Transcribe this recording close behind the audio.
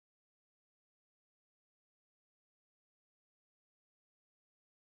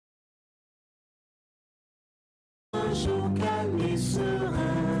jour calme et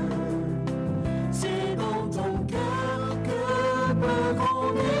serein. C'est dans ton cœur que peut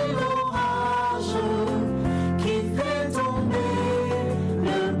gronder l'orage qui fait tomber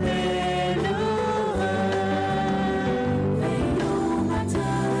le pèlerin. Veille au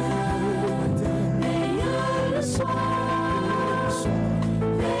matin, veille le soir,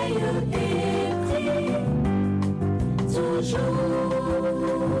 veille et prie toujours.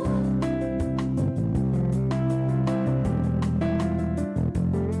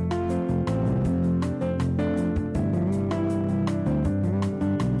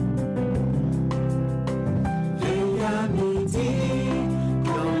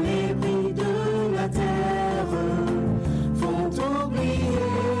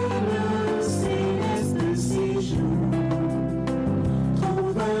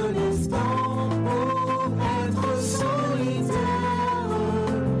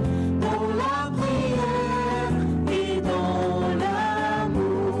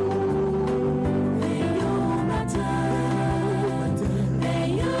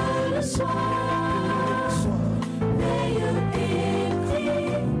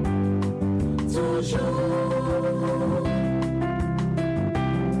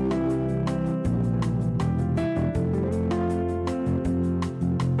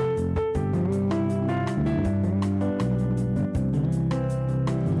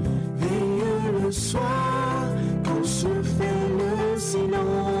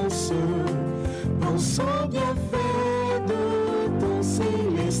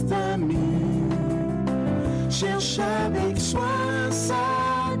 Cherche avec soin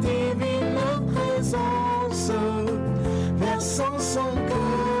sa divine présence, versant son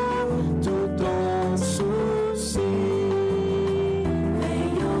cœur tout en souci.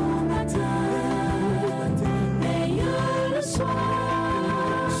 Veille au matin, veille le soir,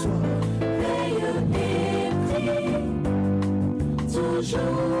 veille et prie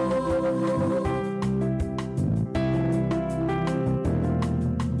toujours.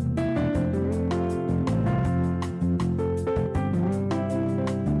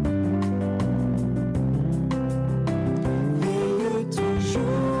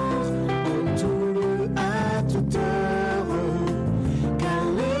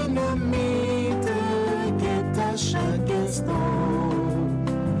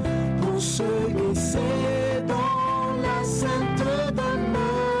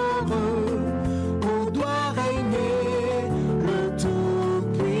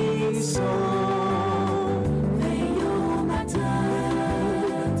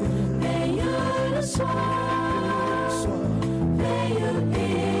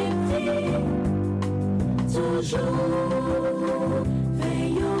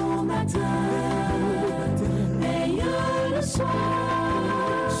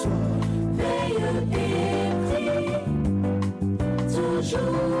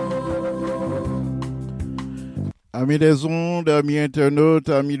 Amis des ondes, amis internautes,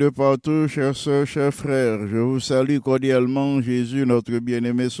 amis de partout, chers sœurs, chers frères, je vous salue cordialement, Jésus, notre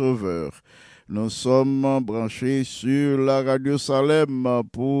bien-aimé Sauveur. Nous sommes branchés sur la radio Salem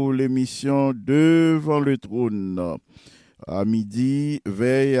pour l'émission Devant le trône. À midi,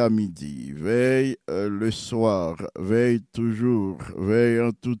 veille à midi, veille le soir, veille toujours, veille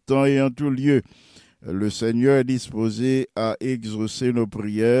en tout temps et en tout lieu. Le Seigneur est disposé à exaucer nos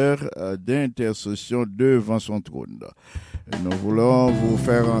prières d'intercession devant son trône. Nous voulons vous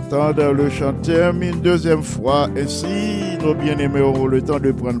faire entendre le chantème une deuxième fois. Ainsi, nos bien-aimés auront le temps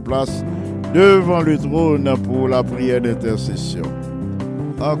de prendre place devant le trône pour la prière d'intercession.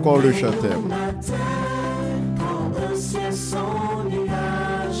 Encore le chantème.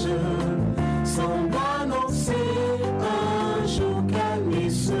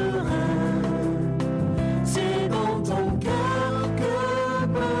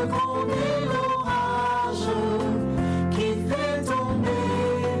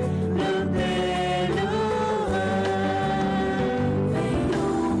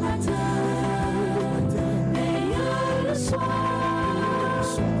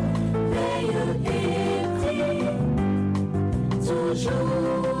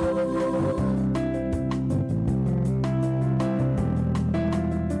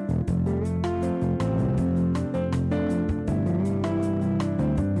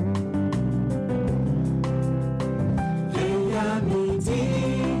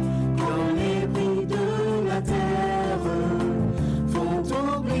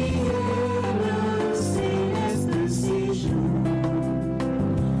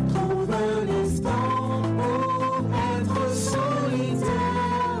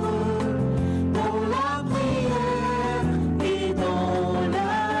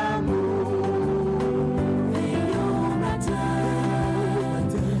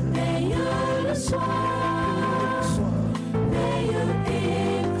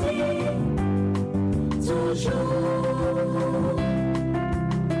 Veille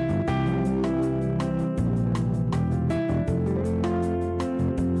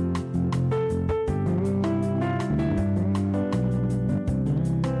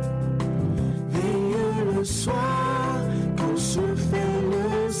le soir, quand se fait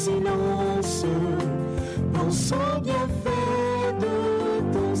le silence, pense au bienfait de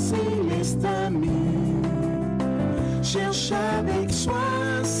ton céleste ami. Cherche avec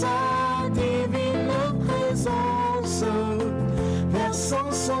soin sa divine présence,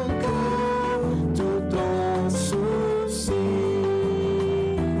 versant son cœur tout ton souci.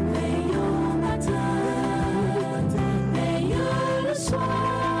 Veille au matin, veille le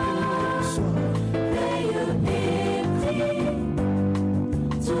soir, veille et prie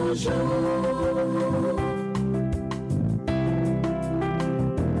toujours.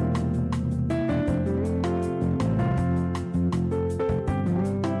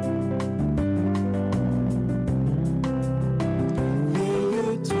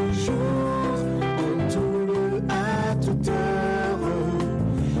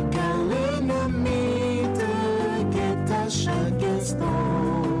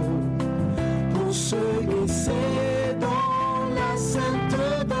 Pour se glisser dans la sainte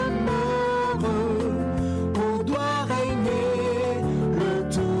demeure où doit régner le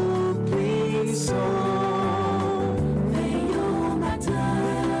Tout-Puissant. Veille au matin,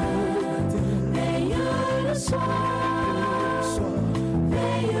 veille le soir,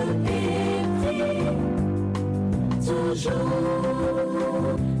 veille et prie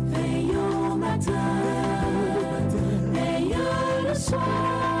toujours. Veille au matin, veille le soir,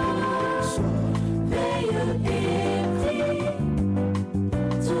 veille et prie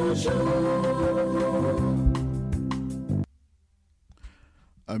toujours.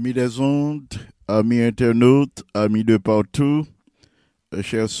 Amis des ondes, amis internautes, amis de partout,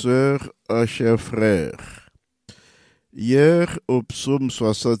 chères sœurs, chers frères. Hier, au psaume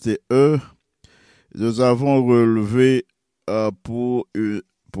 61, nous avons relevé pour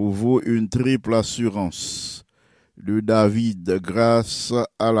vous une triple assurance de David, grâce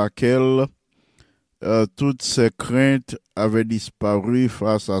à laquelle toutes ses craintes avaient disparu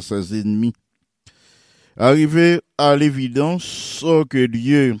face à ses ennemis. Arrivé à l'évidence que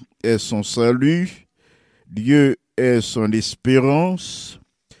Dieu est son salut, Dieu est son espérance,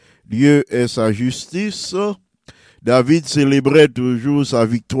 Dieu est sa justice, David célébrait toujours sa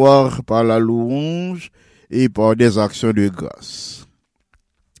victoire par la louange et par des actions de grâce.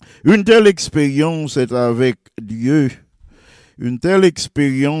 Une telle expérience est avec Dieu. Une telle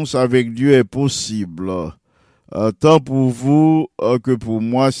expérience avec Dieu est possible, tant pour vous que pour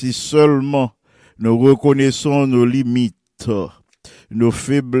moi, si seulement nous reconnaissons nos limites, nos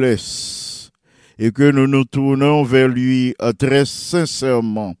faiblesses, et que nous nous tournons vers lui très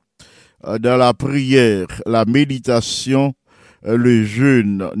sincèrement dans la prière, la méditation, le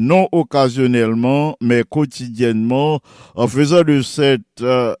jeûne, non occasionnellement, mais quotidiennement, en faisant de cette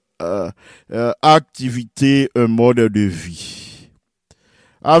activité un mode de vie.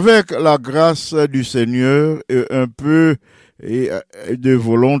 Avec la grâce du Seigneur et un peu de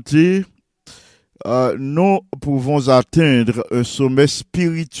volonté, nous pouvons atteindre un sommet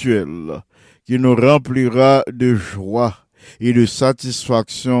spirituel qui nous remplira de joie et de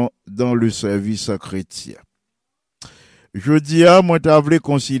satisfaction dans le service chrétien. Jeudi, moi, t'avais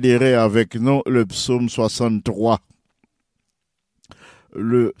considéré avec nous le psaume 63.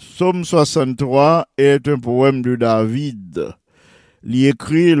 Le psaume 63 est un poème de David. Il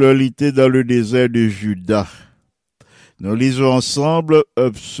écrit le était dans le désert de Juda. Nous lisons ensemble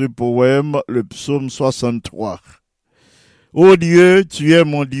ce poème, le psaume 63. Ô Dieu, tu es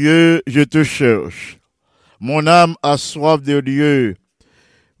mon Dieu, je te cherche. Mon âme a soif de Dieu.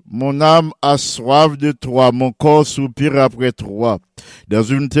 Mon âme a soif de toi, mon corps soupire après toi. Dans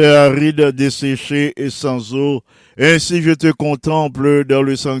une terre aride, desséchée et sans eau, ainsi je te contemple dans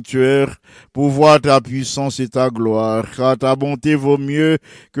le sanctuaire pour voir ta puissance et ta gloire. Car ta bonté vaut mieux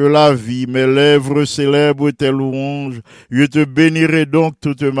que la vie. Mes lèvres célèbrent tes louanges. Je te bénirai donc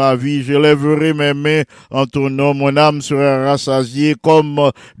toute ma vie. Je lèverai mes mains en ton nom. Mon âme sera rassasiée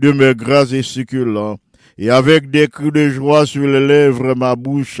comme de mes gras et succulents. Et avec des cris de joie sur les lèvres, ma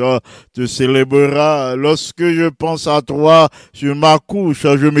bouche te célébrera. Lorsque je pense à toi sur ma couche,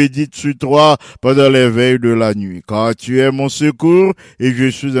 je médite sur toi pendant les veilles de la nuit. Car tu es mon secours et je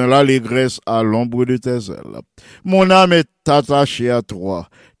suis dans l'allégresse à l'ombre de tes ailes. Mon âme est attachée à toi.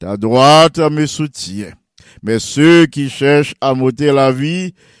 Ta droite me soutient. Mais ceux qui cherchent à m'ôter la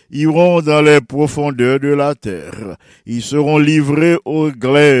vie iront dans les profondeurs de la terre. Ils seront livrés aux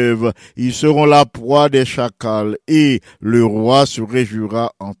glaives, ils seront la proie des chacals, et le roi se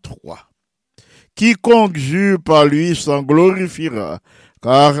réjouira en toi. quiconque jure par lui s'en glorifiera,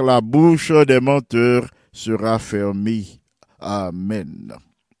 car la bouche des menteurs sera fermée. Amen.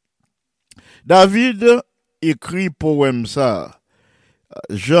 David écrit poème ça.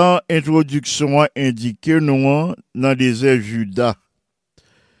 Jean introduction indiqué nous dans le désert Juda.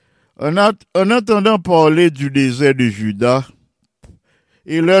 En entendant parler du désert de Juda,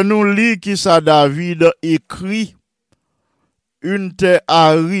 et là nous lit qui ça David écrit une terre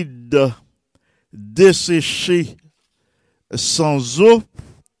aride, desséchée, sans eau.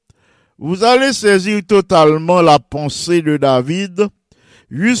 Vous allez saisir totalement la pensée de David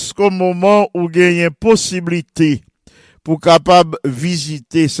jusqu'au moment où il y a une possibilité pour capable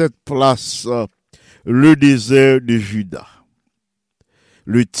visiter cette place, le désert de Juda.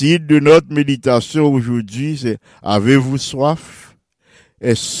 Le titre de notre méditation aujourd'hui, c'est « Avez-vous soif?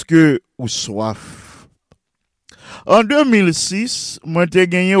 Est-ce que vous soif? » En 2006, moi j'ai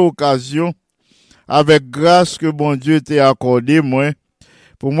gagné occasion, avec grâce que bon Dieu t'a accordé, moi,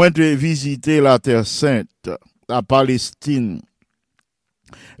 pour moi de visiter la Terre Sainte, la Palestine.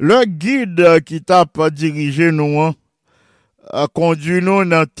 Le guide qui t'a pas dirigé nous, a conduit nous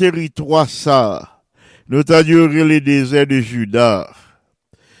dans le territoire ça, c'est-à-dire les déserts de Juda.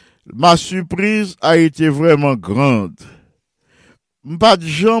 Ma surprise a été vraiment grande. Pas de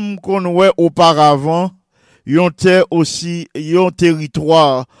jambe qu'on voit auparavant, yon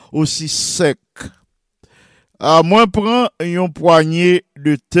territoire aussi sec. À moins prend yon poignée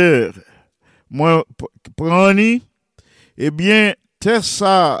de terre. Moi prend ni, eh bien terre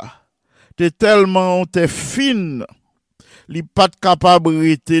ça, t'es tellement fine. Li pas capable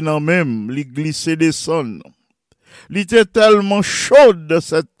rester dans même, li glisser descendre. Li était tellement chaude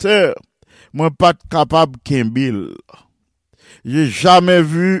cette terre, moi pas capable kembil. J'ai jamais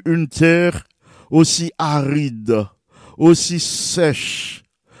vu une terre aussi aride, aussi sèche,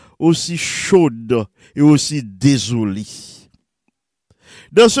 aussi chaude et aussi désolée.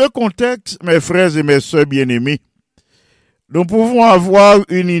 Dans ce contexte, mes frères et mes sœurs bien-aimés, nous pouvons avoir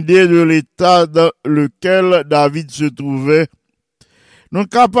une idée de l'état dans lequel David se trouvait. Nous sommes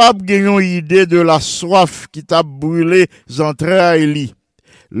capables de gagner une idée de la soif qui t'a brûlé les entrailles.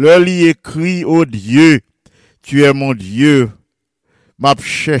 Le lit écrit, ô Dieu, tu es mon Dieu, m'a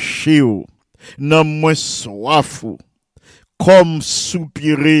cherché, non moins soif, comme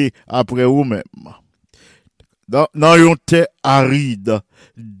soupirer après vous-même. Dans une terre aride,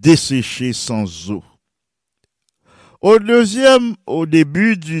 desséchée sans eau. Au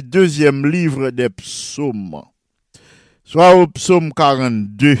début du deuxième livre des psaumes, soit au psaume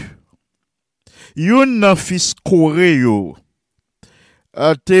 42, yon fils Corée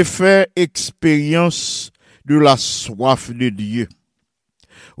a fait expérience de la soif de Dieu.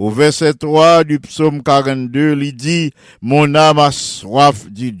 Au verset 3 du psaume 42, il dit, mon âme a soif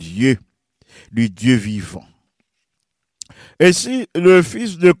du Dieu vivant. Et si le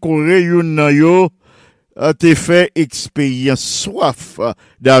fils de Corée, a fait expérience soif,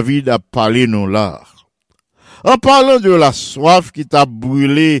 David a parlé non là. En parlant de la soif qui t'a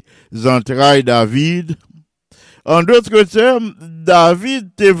brûlé les entrailles David, en d'autres termes,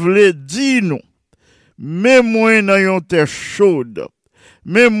 David te voulait dire non, mais moi dans yon terre chaude,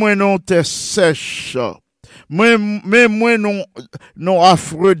 mais moi non terre sèche, mais moi non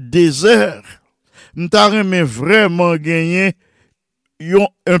affreux désert, m'ta remè vraiment gagner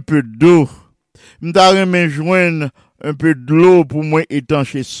un peu d'eau. M'ta remè joindre un peu de l'eau pour moi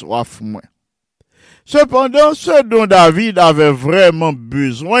étancher soif moi. Cependant, ce dont David avait vraiment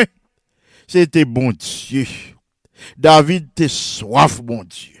besoin, c'était bon Dieu. David était soif, bon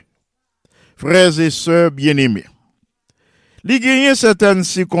Dieu. Frères et sœurs bien-aimés, il y a certaines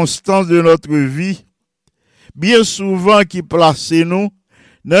circonstances de notre vie, bien souvent qui plaçaient nous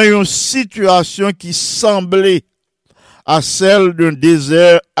dans une situation qui semblait à celle d'un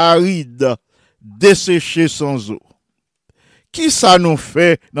désert aride, desséché sans eau. Qui ça nous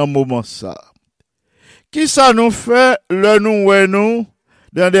fait dans le moment ça? Qui ça nous fait nous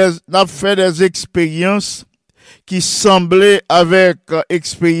n'a fait des expériences qui semblaient avec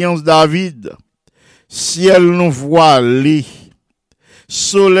expérience David. Ciel nous voilé,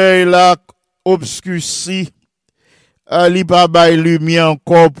 soleil là obscurci, li pa bay lumière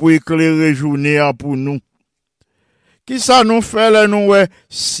encore pour éclairer journée pour nous. Qui ça nous fait là nous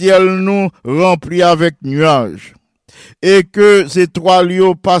ciel nous rempli avec nuages et que ces étoiles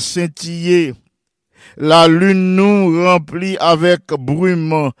yo pas scintiller. La lune nous remplit avec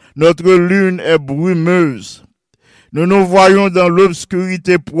brume. Notre lune est brumeuse. Nous nous voyons dans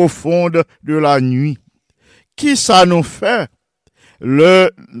l'obscurité profonde de la nuit. Qui ça nous fait? N'a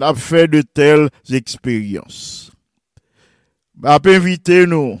fait de telles expériences. Invitez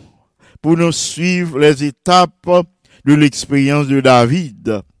nous pour nous suivre les étapes de l'expérience de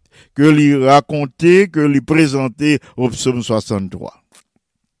David, que lui raconter, que lui présenter au psaume 63.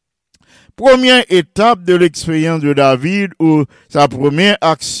 Première étape de l'expérience de David, ou sa première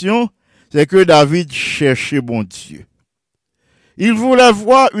action, c'est que David cherchait bon Dieu. Il voulait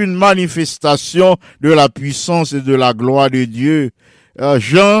voir une manifestation de la puissance et de la gloire de Dieu.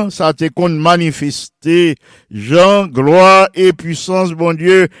 Jean, ça te compte manifester. Jean, gloire et puissance, bon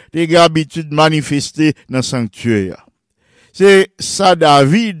Dieu, t'es habitude manifester dans le sanctuaire. C'est ça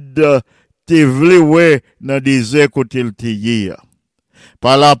David te voulait ouais dans le désert côté le théier.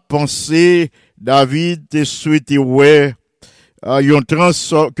 Par la pensée, David te souhaité ouais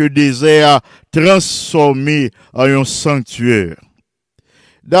que désert a transformé en un sanctuaire.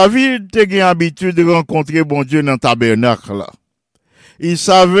 David te gen habitude de rencontrer bon Dieu dans le tabernacle là. Il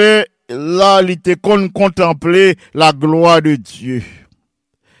savait là, il était contempler la gloire de Dieu.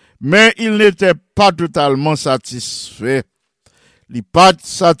 Mais il n'était pas totalement satisfait. Il n'est pas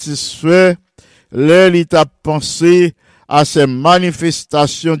satisfait. Là, il t'a pensé à ces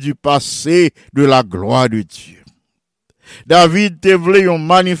manifestations du passé de la gloire de Dieu. David te voulait une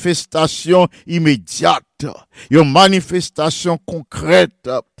manifestation immédiate, une manifestation concrète,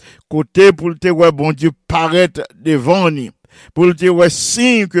 côté pour te voir bon Dieu paraître devant nous, pour te voir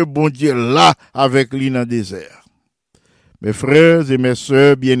signe que bon Dieu là avec lui dans le désert. Mes frères et mes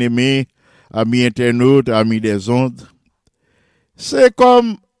sœurs bien-aimés, amis internautes, amis des ondes, c'est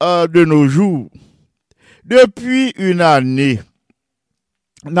comme de nos jours. Depuis une année,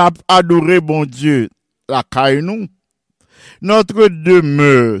 on a adoré bon Dieu la caille nous. Notre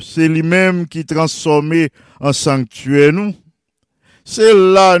demeure, c'est lui-même qui transformé en sanctuaire nous. C'est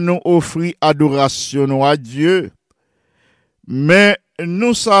là nous offrir adoration à Dieu. Mais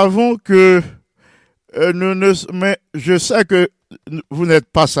nous savons que mais je sais que vous n'êtes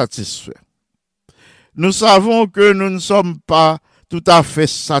pas satisfaits. Nous savons que nous ne sommes pas tout à fait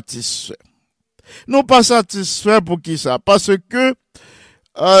satisfaits. Nous pas satisfaits pour qui ça? Parce que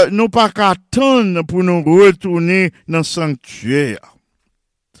nous pas qu'attendre pour nous retourner dans le sanctuaire.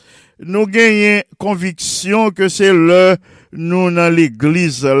 Nous gagnons conviction que c'est là nous dans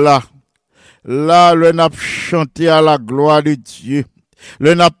l'église là. Là, le n'a chanté à la gloire de Dieu.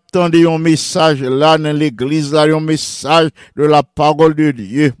 Le n'a entendu un message là dans l'église là, un message de la parole de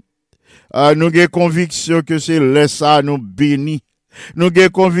Dieu. Nous avons conviction que c'est là ça nous bénit. Nous avons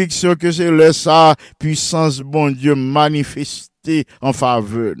conviction que c'est là ça puissance bon Dieu manifestée en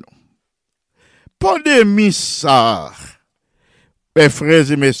faveur nous. Pandémie ça, mes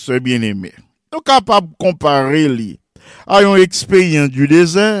frères et mes sœurs bien-aimés, nous sommes capables de comparer à une expérience du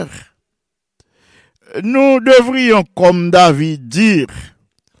désert. Nous devrions, comme David, dire,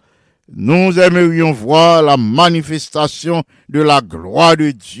 nous aimerions voir la manifestation de la gloire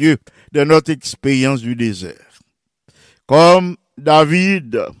de Dieu de notre expérience du désert. Comme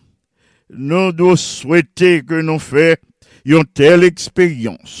David, nous devons souhaiter que nous fassions une telle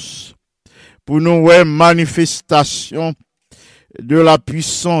expérience pour nous voir manifestation de la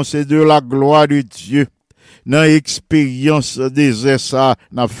puissance et de la gloire de Dieu dans l'expérience désert ça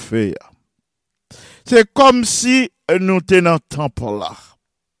n'a fait. C'est comme si nous étions dans le temple là.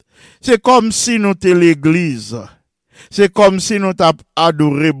 C'est comme si nous étions l'église. C'est comme si nous avons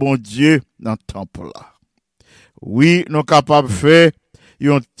adoré bon Dieu dans le temple là. Oui, nous sommes capables de faire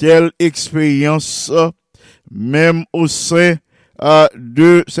une telle expérience, même au sein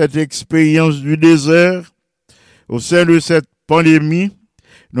de cette expérience du désert, au sein de cette pandémie,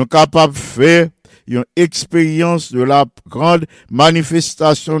 nous sommes capables de faire une expérience de la grande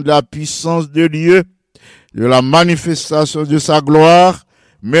manifestation de la puissance de Dieu, de la manifestation de sa gloire,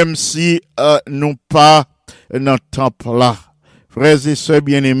 même si nous pas dans le temple là. Frères et sœurs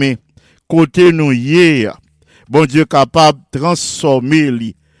bien-aimés, côté nous hier, bon Dieu capable de transformer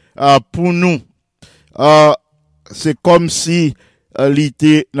lui pour nous. C'est comme si il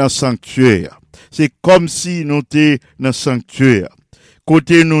était dans le sanctuaire. C'est comme si nous étions dans le sanctuaire.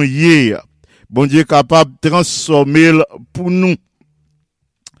 Côté nous hier, bon Dieu capable de transformer pour nous.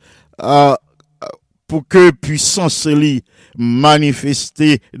 Pour que puissance li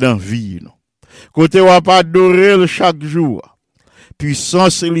manifester dans vie. Côté on va pas adorer chaque jour.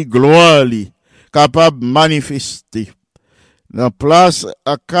 Puissance li gloire li capable manifester. Dans place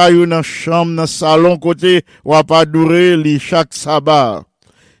à caillou dans chambre dans salon côté on va pas adorer li chaque sabbat.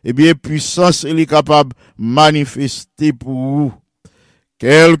 Eh bien puissance li capable manifester pour vous.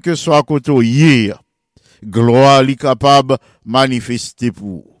 Quel que soit côté hier, gloire li capable manifester pour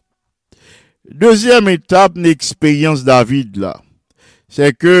vous. Deuxième étape de l'expérience David là,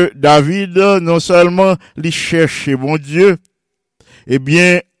 c'est que David non seulement il cherchait bon Dieu, eh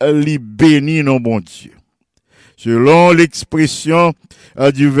bien, li bénit non bon Dieu. Selon l'expression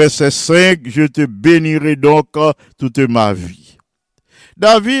du verset 5, je te bénirai donc toute ma vie.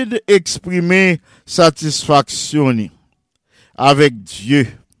 David exprimait satisfaction avec Dieu.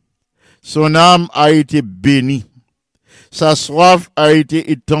 Son âme a été bénie. Sa soif a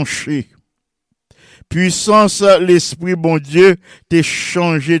été étanchée. Puissance, l'Esprit bon Dieu t'a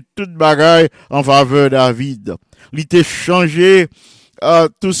changé toute bagaille en faveur de David. Il t'a changé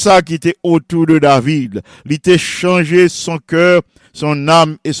tout ça qui était autour de David. Il t'a changé son cœur, son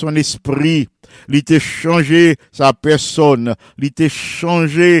âme et son esprit. Il t'a changé sa personne. Il t'a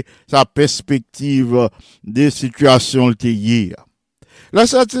changé sa perspective des situations liées. La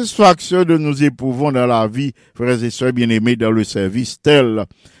satisfaction que nous éprouvons dans la vie, frères et sœurs bien-aimés, dans le service, telle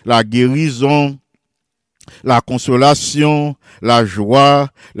la guérison, la consolation, la joie,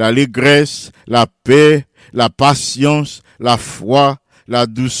 l'allégresse, la paix, la patience, la foi, la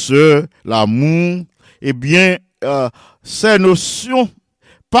douceur, l'amour, eh bien, ces notions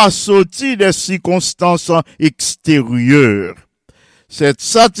pas sorties des circonstances extérieures. Cette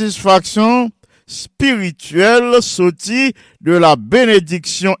satisfaction spirituelle sortie de la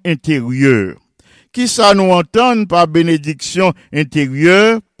bénédiction intérieure. Qui ça nous entend par bénédiction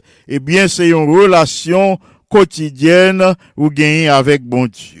intérieure? Eh bien, c'est une relation quotidienne ou gagnée avec bon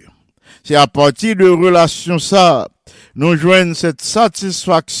Dieu. C'est à partir de relation ça, nous joignons cette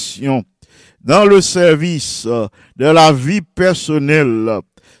satisfaction dans le service de la vie personnelle.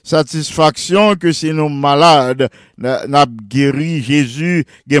 Satisfaction que si nous malades, n'a guéri Jésus,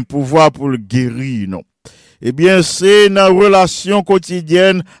 il a un pouvoir pour le guérir, non. Eh bien, c'est une relation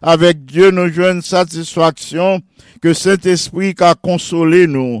quotidienne avec Dieu, nous joignons satisfaction que Saint-Esprit a consolé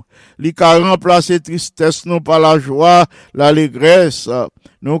nous, il a remplacé tristesse nous par la joie, l'allégresse,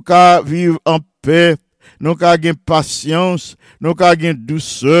 nous a vivre en paix, nous a gagné patience, nous a gagné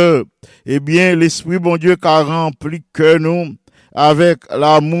douceur. Eh bien, l'Esprit bon Dieu a rempli que nous avec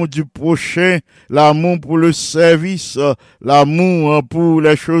l'amour du prochain, l'amour pour le service, l'amour pour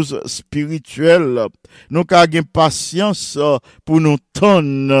les choses spirituelles. Nous avons patience pour nous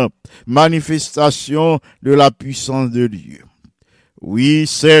tendre manifestation de la puissance de Dieu. Oui,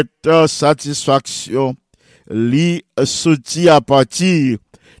 cette satisfaction lit sorti à partir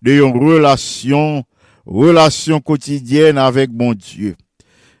d'une relation quotidienne avec mon Dieu.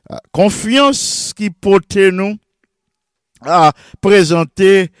 Confiance qui porte nous à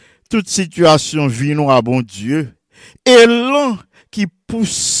présenter toute situation vie nous à bon Dieu, élan qui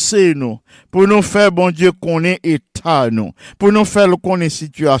pousse nous pour nous faire bon Dieu connaître état nous, pour nous faire connaître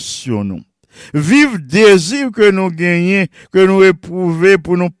situation nous. Vive désir que nous gagnons, que nous éprouvons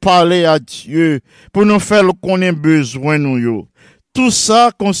pour nous parler à Dieu, pour nous faire connaître besoin nous yo. Tout ça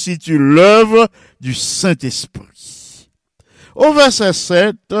constitue l'œuvre du Saint-Esprit. Au verset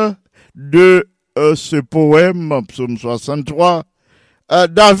 7 de ce poème, psaume 63,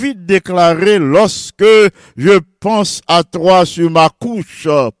 David déclarait: lorsque je pense à toi sur ma couche,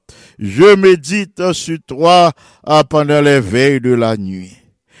 je médite sur toi pendant les veilles de la nuit.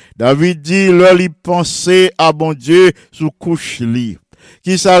 David dit, leur y penser à bon Dieu sous couche li,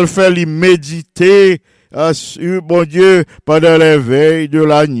 qui ça le fait lui méditer sur bon Dieu pendant les veilles de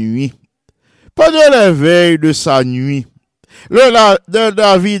la nuit, pendant les veilles de sa nuit. De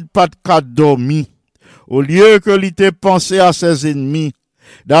David pas de cas dormi. Au lieu que il t'ait pensé à ses ennemis,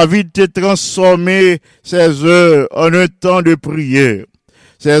 David t'a transformé ses heures en un temps de prière.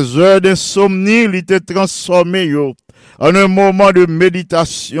 Ses heures d'insomnie, il t'a transformé en un moment de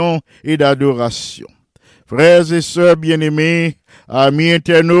méditation et d'adoration. Frères et sœurs bien-aimés, amis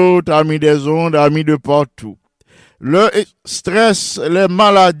internautes, amis des ondes, amis de partout. Le stress, les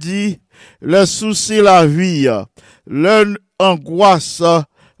maladies, les soucis, la vie, l'angoisse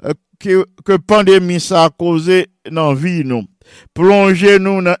que pandémie ça a causé dans la vie nous, plongez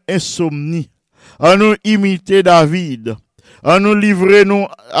nous dans insomnie, à nous imiter David, à nous livrer nous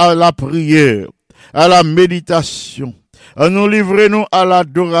à la prière, à la méditation, à nous livrer nous à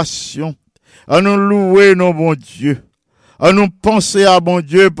l'adoration, à nous louer nos bons dieux, à nous penser à bon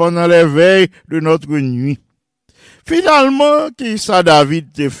Dieu pendant les veilles de notre nuit. Finalement, qui ça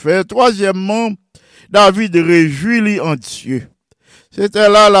David t'a fait? Troisièmement, David réjouit en Dieu. C'était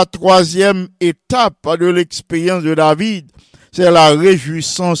là la troisième étape de l'expérience de David. C'est la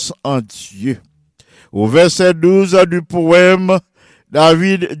réjouissance en Dieu. Au verset 12 du poème,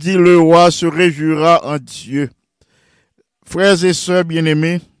 David dit: le roi se réjouira en Dieu. Frères et sœurs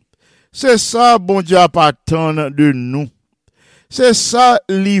bien-aimés, c'est ça, bon Dieu, attend de nous. C'est ça,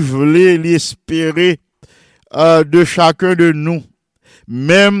 livrer, l'espérer de chacun de nous,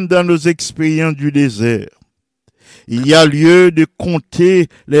 même dans nos expériences du désert. Il y a lieu de compter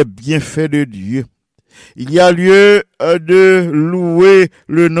les bienfaits de Dieu. Il y a lieu de louer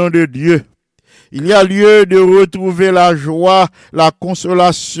le nom de Dieu. Il y a lieu de retrouver la joie, la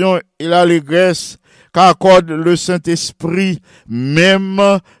consolation et l'allégresse qu'accorde le Saint-Esprit,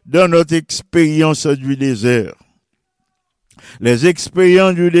 même dans notre expérience du désert. Les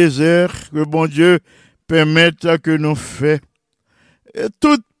expériences du désert que bon Dieu permette que nous fassions,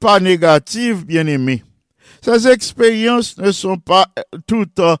 toutes pas négatives, bien-aimés. Ces expériences ne sont pas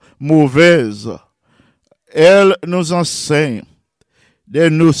toutes mauvaises. Elles nous enseignent des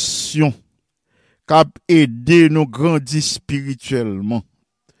notions qui aident nous grandir spirituellement.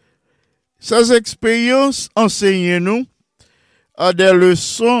 Ces expériences enseignent-nous des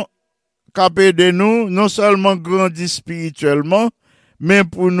leçons qui aident nous non seulement grandir spirituellement, mais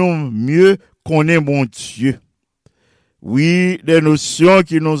pour nous mieux connaître mon Dieu. Oui, des notions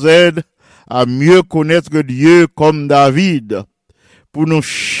qui nous aident à mieux connaître Dieu comme David, pour nous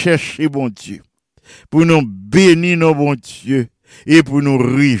chercher bon Dieu, pour nous bénir nos bon Dieu et pour nous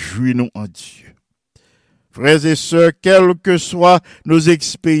réjouir nous en Dieu. Frères et sœurs, quelles que soient nos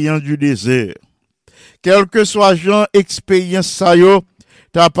expériences du désert, quelles que soient nos expériences, ça y est,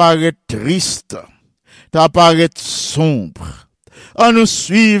 t'apparaît triste, t'apparaît sombre. On nous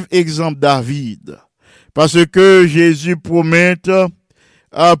suive exemple David, parce que Jésus promet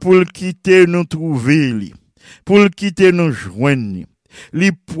pour le quitter nous trouver, pour le quitter nous joindre.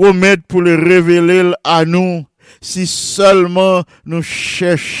 Il promet pour le révéler à nous, si seulement nous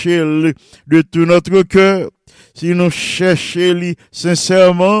cherchons de tout notre cœur, si nous cherchons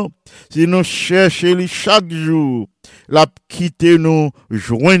sincèrement, si nous cherchons chaque jour, la quitter nous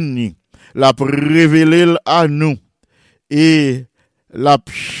joindre, la révéler à nous et la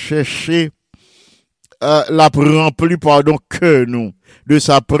chercher, la remplir que nous de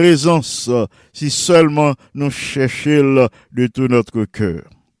sa présence, si seulement nous cherchons de tout notre cœur.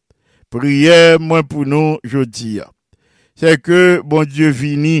 Prière, moi, pour nous, je dis, c'est que, bon Dieu,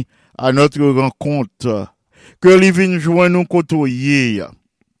 vini à notre rencontre, que l'il vienne joindre nous côtoyer,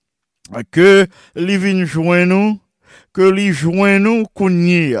 que l'il vienne joindre nous, que l'il joigne nous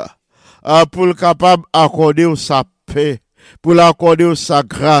kounye, pour le capable accorder sa paix, pour l'accorder sa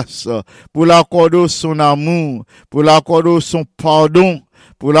grâce, pour l'accorder son amour, pour l'accorder son pardon,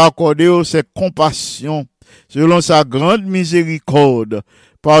 pour l'accorder ses compassions, selon sa grande miséricorde,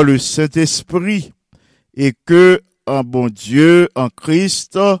 par le Saint-Esprit, et que, en bon Dieu, en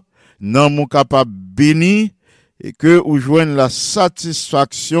Christ, nous sommes capables bénis, et que nous joignons la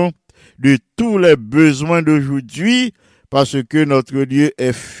satisfaction de tous les besoins d'aujourd'hui, parce que notre Dieu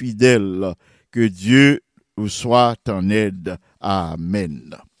est fidèle. Que Dieu vous soit en aide.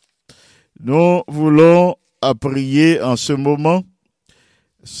 Amen. Nous voulons prier en ce moment.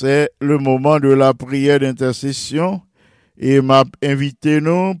 C'est le moment de la prière d'intercession. Et m'a invité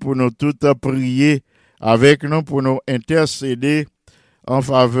nous pour nous toutes prier avec nous, pour nous intercéder en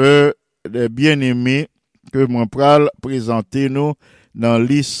faveur des bien-aimés que moi pral présenter nous dans la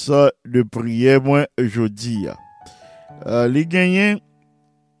liste de prière moi jeudi. Les gagnants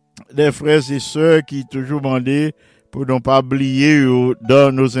des frères et sœurs qui toujours demandé pour ne pas oublier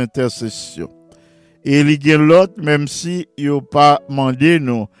dans nos intercessions. Et les gagnants l'autre, même si ils n'ont pas demandé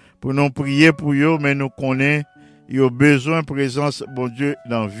nous pour nous prier pour eux, mais nous connaissons ils ont besoin de présence bon Dieu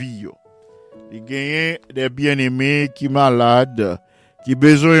dans la vie. Les gagnants des bien-aimés qui sont malades, qui ont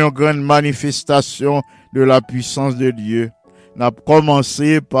besoin d'une grande manifestation de la puissance de Dieu. Nous avons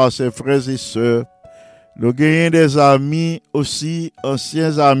commencé par ses frères et sœurs. Nous gagnons des amis aussi,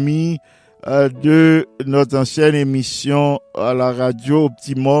 anciens amis de notre ancienne émission à la radio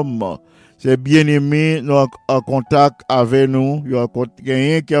Optimum. C'est bien-aimés, nous en contact avec nous. Il y a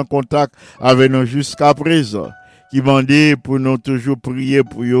quelqu'un qui est en contact avec nous jusqu'à présent, qui demandait pour nous toujours prier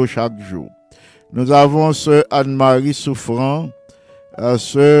pour eux chaque jour. Nous avons sœur Anne-Marie Souffrant,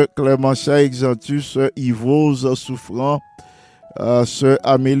 sœur Clémentia Exantus, sœur Yvose Souffrant, sœur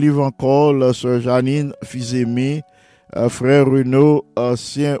Amélie Vancol, sœur Janine Fils-Aimé, frère Renaud,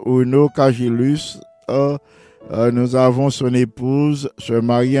 ancien Renaud Cagilus, nous avons son épouse, sœur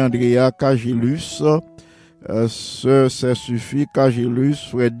Marie-Andrea Cagilus, sœur Saint-Suffit Cagilus,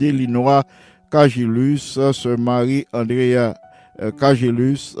 frère Delinois Cagilus, sœur Marie-Andrea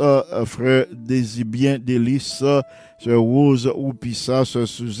Cagilus, frère Désibien Délice, sœur Rose Oupissa, sœur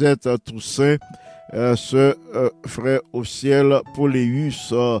Suzette Toussaint, sœur frère au ciel Poléus,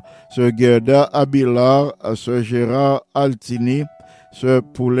 sœur Gerda Abilard, sœur Gérard Altini, sœur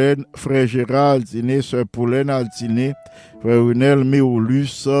Poulaine, frère Gérard Altini, sœur Poulaine Altini, frère Runel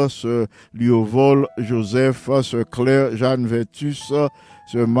Méolus, sœur Liovol Joseph, sœur Claire Jeanne Vertus, sœur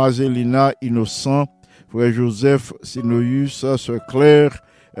Mazelina Innocent, frère Joseph Sinoïus, sœur Claire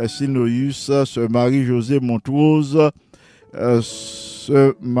Sinoïus, sœur Marie-Josée Montrose,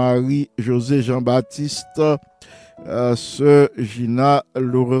 sœur Marie-Josée Jean-Baptiste, sœur Gina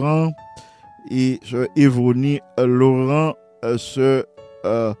Laurent et sœur Évonie Laurent, sœur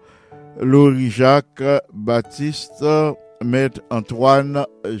Laurie Jacques Baptiste, maître Antoine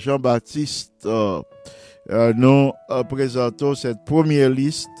Jean-Baptiste. Nous présentons cette première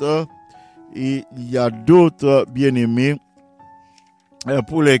liste et il y a d'autres bien-aimés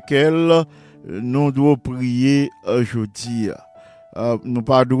pour lesquels nous devons prier aujourd'hui. Nous ne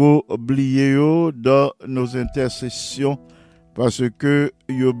devons pas oublier dans nos intercessions parce que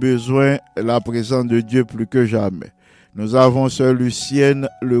nous avons besoin de la présence de Dieu plus que jamais. Nous avons sœur Lucienne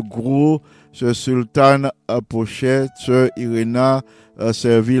Le Gros, sœur Sultane Pochette, sœur Iréna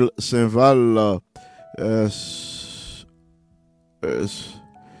Serville Saint-Val.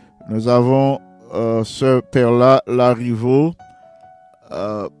 Nous avons sœur Perla Larivo,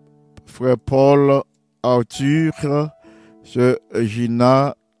 frère Paul Arthur, sœur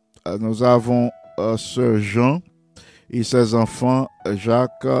Gina, nous avons sœur Jean et ses enfants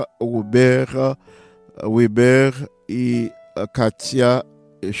Jacques, Robert, Weber et Katia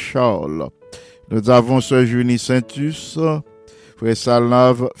et Charles. Nous avons sœur Junie Saintus, frère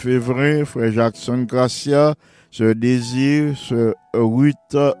Salave Févrin, frère Jackson Gracia, sœur Désir, sœur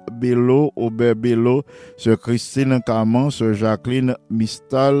Ruth Bello, Aubert Bello, sœur Christine Caman, sœur Jacqueline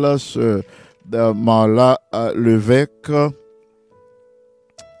Mistal, sœur Marla Levesque,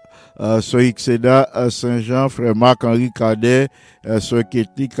 sœur Ixeda Saint-Jean, frère Marc-Henri Cadet, sœur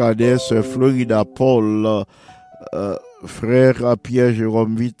Ketty Cadet, sœur Florida Paul, frère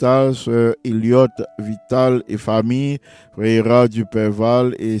Pierre-Jérôme Vital, sœur Elliot Vital et famille, frère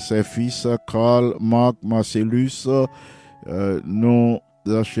Duperval et ses fils Carl, Marc, Marcellus. Nous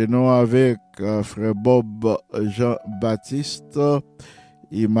enchaînons avec frère Bob Jean-Baptiste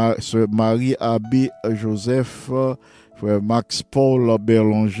et sœur Marie-Abby Joseph, frère Max Paul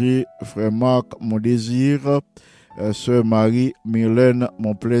Berlanger, frère Marc Mondésir, sœur Marie-Mylène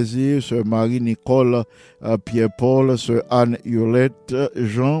Monplaisir, sœur Marie-Nicole Pierre-Paul, sœur Anne-Yolette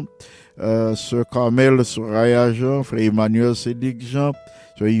Jean, sœur Carmel Soraya Jean, frère Emmanuel Sédic Jean,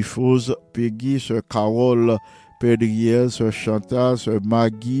 sœur Yfose Peggy, sœur Carole Pédriel, sœur Chantal, sœur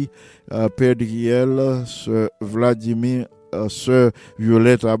Maggie Pédriel, sœur Vladimir, sœur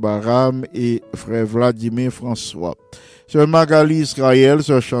Violette Abaram et frère Vladimir François. Sœur Magali Israël,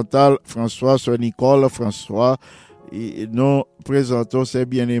 sœur Chantal François, sœur Nicole François, et nous présentons ces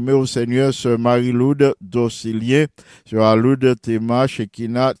bien-aimés au Seigneur, sœur Marie-Loude Docilien, sœur Aloude Théma,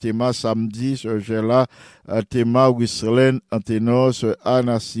 Shekina Théma Samedi, sœur Gela Théma Wisselen Anténor, sœur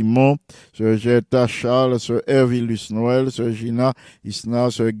Anna Simon, sœur Gerta Charles, sœur Hervilus Noël, sœur Gina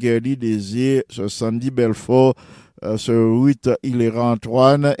Isna, sœur Gerdy Désir, sœur Sandy Belfort, sœur Ruth Hilera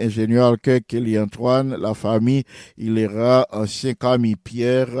Antoine, ingénieur Alquer Kelly Antoine, la famille Hilera, ancien Camille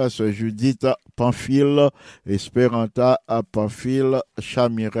Pierre, sœur Judith Pamphile, Esperanta à Pamphile,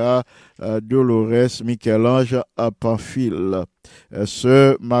 Chamira, Dolores, Michel-Ange à Pamphile,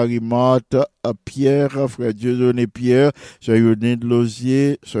 sœur Marie-Marthe Pierre, frère Dieudonné Pierre, sœur Yodine de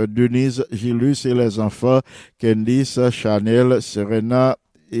Lozier, sœur Denise Gilus et les enfants, Candice, Chanel, Serena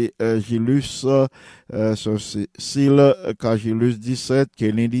et Gilus, Cécile Cagilus 17,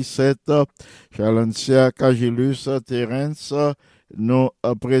 Kenny 17, Chalencia Cagilus, Terence. Nous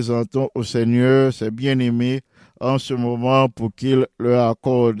présentons au Seigneur ses bien-aimés en ce moment pour qu'il leur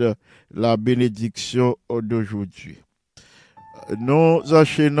accorde la bénédiction d'aujourd'hui. Nous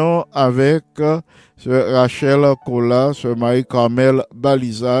enchaînons avec sœur Rachel Cola, sœur Marie-Carmel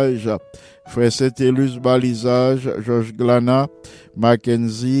Balisage, frère Saint-Élus Balisage, Georges Glana,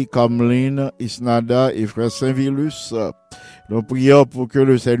 Mackenzie, Camlin, Isnada et frère Saint-Vilus. Nous prions pour que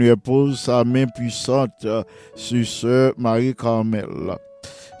le Seigneur pose sa main puissante sur sœur Marie-Carmel.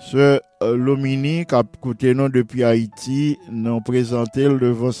 Sœur Lomini, qui a écouté nous depuis Haïti, nous présentons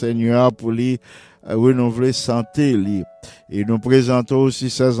devant le Seigneur pour lui renouveler santé. Et nous présentons aussi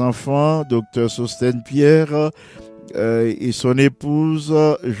ses enfants, Dr Sostène Pierre, et son épouse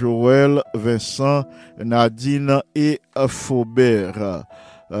Joël, Vincent, Nadine et Faubert.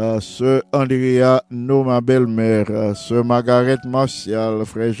 Sœur Andrea, ma belle-mère, sœur Margaret Martial,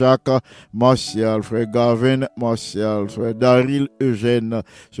 frère Jacques Martial, frère Gavin Martial, frère Daryl Eugène,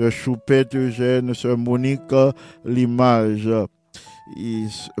 sœur Choupette Eugène, sœur Monique Limage, et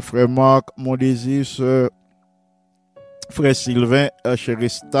frère Marc Mondésir, sœur Frère Sylvain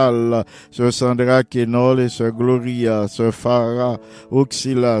Cheristal, Sœur Sandra Kenol et Sœur Gloria, Sœur Farah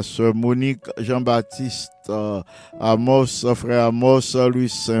Oxila, Sœur Monique Jean-Baptiste, Amos, Frère Amos Louis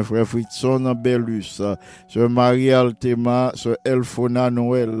Saint, Frère Fritson Bellus, Sœur Marie Altema, Sœur Elfona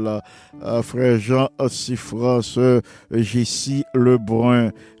Noël, Frère Jean Sifran, Sœur Jessie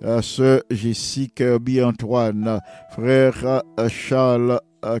Lebrun, Sœur Jessie Kirby Antoine, Frère Charles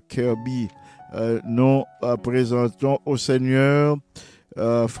Kirby. Nous présentons au Seigneur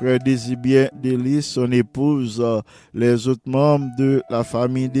Frère Désibien Délice, son épouse, les autres membres de la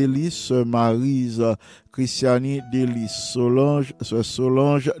famille Délice, Maryse, Christiani Délice,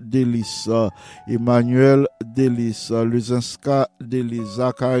 Solange Délice, Emmanuel Délice, Luzinska Délice,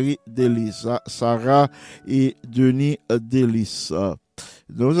 Zachary Délice, Sarah et Denis Délice.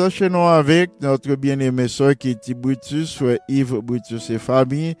 Nous enchaînons avec notre bien-aimé Sœur Kitty Brutus, Frère Yves Brutus et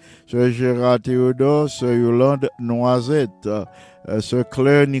famille, Sœur Gérard Théodore, Sœur Yolande Noisette, Sœur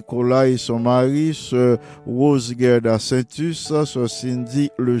Claire Nicolas et son mari, Sœur Rose Gerda Saintus, Sœur Cindy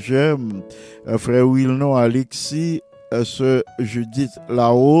Legem, Frère Wilnon Alexis, Sœur Judith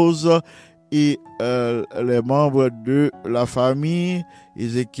Larose et les membres de la famille,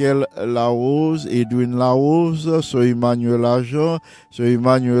 Ézéchiel Larose, Edwin Larose, Sœur Emmanuel Agent, Sœur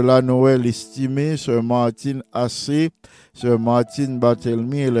Emmanuela Noël Estimé, Sœur Martine Assé, Sœur Martine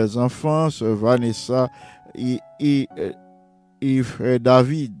Barthélemy et les enfants, Sœur Vanessa et Frère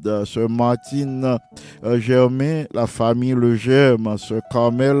David, Sœur Martine Germain, la famille Le Gemme, Sœur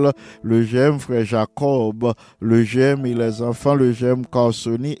Carmel Le Gemme, Frère Jacob Le Gemme et les enfants Le Gemme,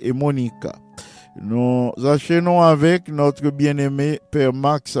 Carsoni et Monica. Nous enchaînons avec notre bien-aimé Père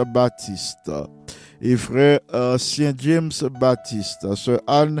Max Baptiste et Frère Saint James Baptiste, Sœur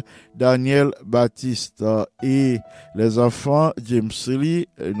Anne Daniel Baptiste et les enfants James Lee.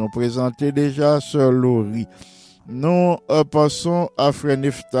 Nous présentons déjà Sœur Laurie. Nous passons à Frère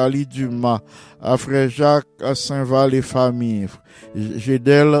Neftali Dumas, à Frère Jacques Saint-Val et famille,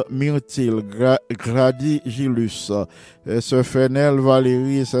 Gédel Myrtil, Grady Gilus, Sœur Fenel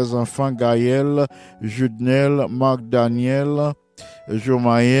Valérie et ses enfants Gaël, Judnel, Marc Daniel,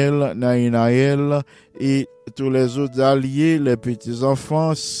 Jomaël, Naïnaël et tous les autres alliés, les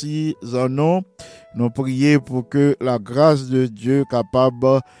petits-enfants, si en ont. Nous prions pour que la grâce de Dieu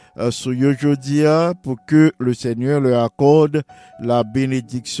capable sur aujourd'hui, pour que le Seigneur leur accorde la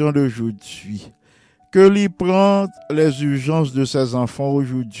bénédiction d'aujourd'hui. Que lui prenne les urgences de ses enfants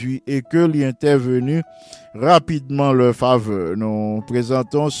aujourd'hui et que lui intervenu rapidement leur faveur. Nous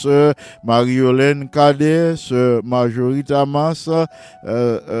présentons Sœur Marie-Hélène Cadet, Sœur Marjorie Tamas,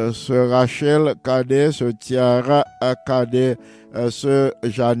 Sœur Rachel Cadet, Sœur Tiara Cadet, Sœur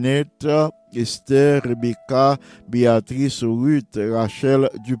Jeannette, Esther, Rebecca, Béatrice, Ruth, Rachel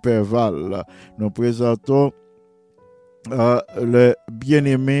Duperval. Nous présentons le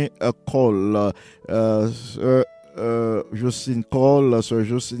bien-aimé Cole, Jocelyne Cole, Sœur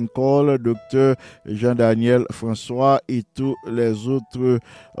Jocelyne Cole, Docteur Jean-Daniel François et tous les autres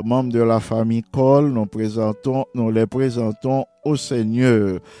membres de la famille Cole. Nous les présentons au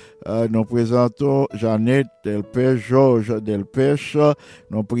Seigneur. Nous présentons Jeannette Delpech, Georges Delpech.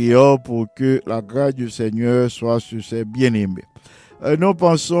 Nous prions pour que la grâce du Seigneur soit sur ses bien-aimés. Nous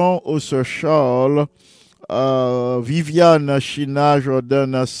pensons au Sœur Charles, Viviane, China,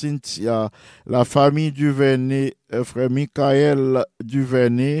 Jordan, Cynthia, la famille Duvernay, Frère Michael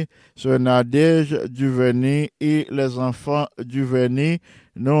Duvernay, Sœur Nadège Duvernay et les enfants Duvernay.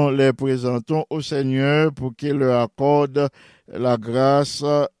 Nous les présentons au Seigneur pour qu'il leur accorde la grâce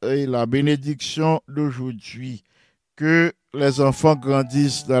et la bénédiction d'aujourd'hui. Que les enfants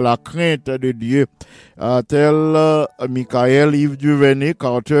grandissent dans la crainte de Dieu, tel Michael, Yves Duvernay,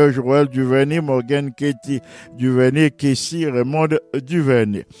 Carter, Joël Duvernay, Morgan, Katie Duvernay, Kessie, Raymond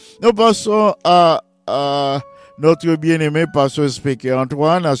Duvernay. Nous passons à notre bien-aimé pasteur Speaker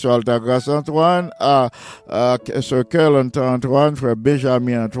Antoine, à Sœur Altagrace Antoine, à Sœur Curl Antoine, Frère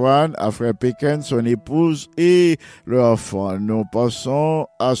Benjamin Antoine, à Frère Pékin, son épouse et leur enfant. Nous passons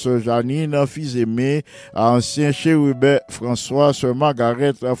à Sœur Janine, fils aimé, à ancien chérubin François, Sœur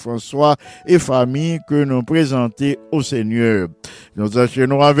Margaret François et famille que nous présentons au Seigneur. Nous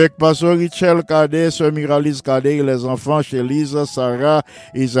enchaînons avec pasteur Richel Cadet, Sœur Miralise Cadet et les enfants chez Lise, Sarah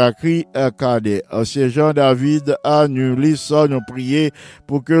et Zachary Cadet. Ancien Jean David à Nulis, nous prier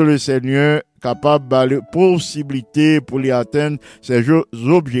pour que le Seigneur capable de possibilité pour lui atteindre ses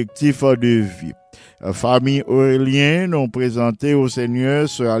objectifs de vie. Famille Aurélien, nous présentons au Seigneur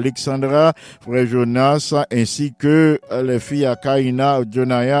sœur Alexandra, frère Jonas, ainsi que les filles Akaina,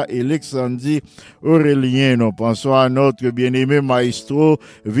 Jonaya et Alexandrie Aurélien. Nous pensons à notre bien-aimé maestro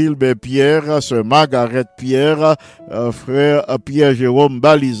Vilbert Pierre, sœur Margaret Pierre, frère Pierre-Jérôme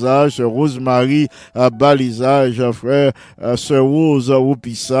Balisage, sœur Rosemary Balisage, frère sœur Rose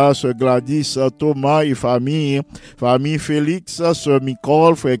Oupissa, sœur Gladys Thomas et famille Félix, sœur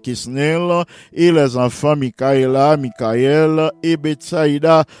Nicole, frère Kisnel et les enfants Michaela, Michael et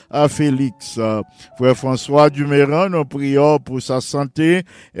Betsaïda à Félix. Frère François Duméran, nous prions pour sa santé.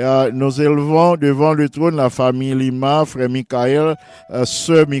 Nous élevons devant le trône la famille Lima, frère Michael,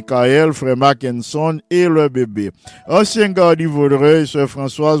 sœur Michael, frère Mackinson et le bébé. Ancien Gardi Vaudreuil, sœur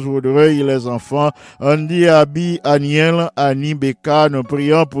Françoise Vaudreuil et les enfants Andy, Abi, Aniel, Annie, Becca. Nous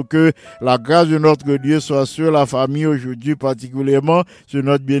prions pour que la grâce de notre Dieu soit sur la famille aujourd'hui, particulièrement sur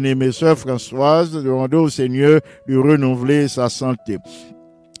notre bien-aimée sœur Françoise. Demandons au Seigneur de renouveler sa santé.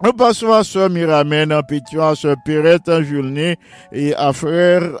 Nous passons à sœur Miramène, Pétion, à sœur Perrette, Julné, et à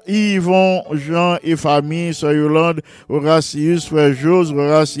frère Yvon, Jean et famille, sœur Yolande, Horatius, frère Jose,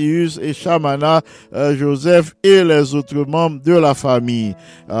 Horatius et Chamana, Joseph et les autres membres de la famille.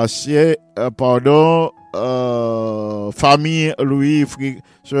 Famille Louis,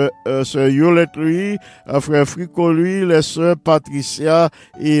 sœur Yolette Louis, frère Frico Louis, les sœurs Patricia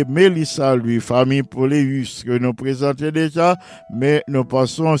et Mélissa Louis, famille Poléus, que nous présentons déjà, mais nous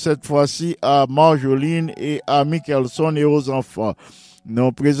passons cette fois-ci à Marjoline et à Michelson et aux enfants.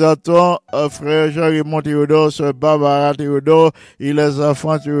 Nous présentons frère Jean-Raymond Théodore, sœur Barbara Théodore et les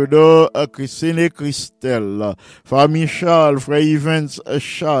enfants Théodore, Christine et Christelle. Famille Charles, frère Evans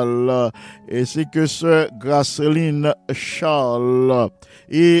Charles, ainsi que sœur Graceline Charles.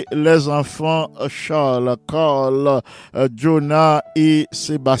 Et les enfants Charles, Carl, Jonah et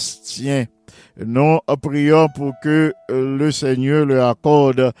Sébastien. Nous prions pour que le Seigneur leur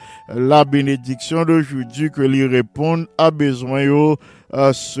accorde la bénédiction d'aujourd'hui, que lui réponde à besoin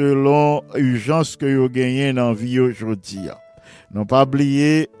selon l'urgence que vous gagnez dans la vie aujourd'hui. Non pas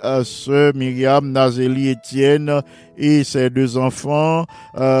oublier sœur Myriam, Nazélie, Étienne et ses deux enfants,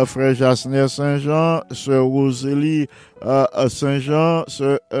 frère Jasner Saint-Jean, sœur Rosélie Saint-Jean,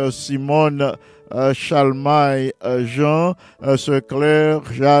 sœur Simone Chalmaille Jean, sœur Claire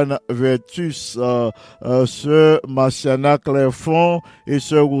Jeanne Vertus, sœur Marciana Clairfond et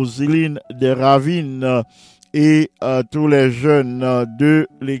sœur Roseline des Ravines, et tous les jeunes de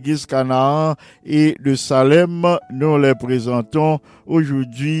l'église Canaan et de Salem, nous les présentons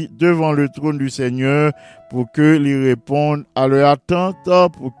aujourd'hui devant le trône du Seigneur pour que lui répondent à leur attente,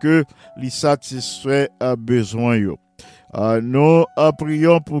 pour que lui satisfait besoin. Nous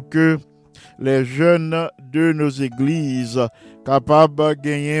prions pour que les jeunes de nos églises capables de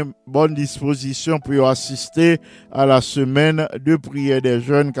gagner bonne disposition pour assister à la semaine de prière des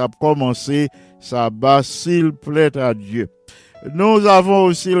jeunes qui a commencé sabbat, s'il plaît à Dieu. Nous avons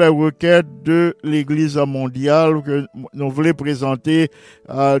aussi les requêtes de l'Église mondiale que nous voulons présenter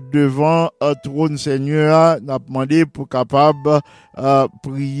devant le trône Seigneur. Nous avons demandé pour capable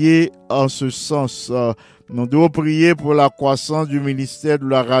prier en ce sens. Nous devons prier pour la croissance du ministère de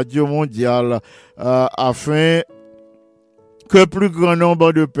la radio mondiale afin que plus grand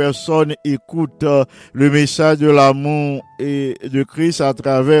nombre de personnes écoutent le message de l'amour et de Christ à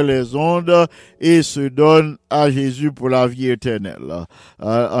travers les ondes et se donnent à Jésus pour la vie éternelle.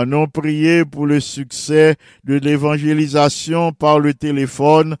 On a prié pour le succès de l'évangélisation par le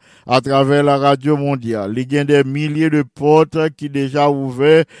téléphone à travers la radio mondiale. Il y a des milliers de portes qui déjà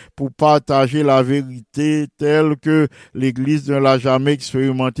ouvertes pour partager la vérité telle que l'Église ne l'a jamais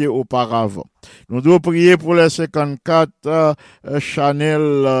expérimentée auparavant. Nous devons prier pour les 54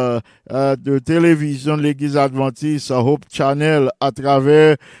 channels de télévision de l'Église adventiste, Hope Channel, à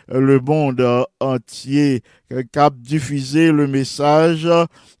travers le monde entier, qui a diffusé le message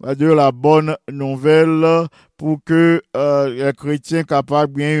de la bonne nouvelle pour que les chrétiens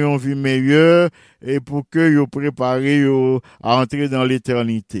capables de gagner une vie meilleure et pour que ils préparés à entrer dans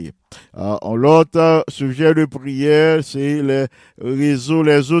l'éternité. L'autre sujet de prière, c'est les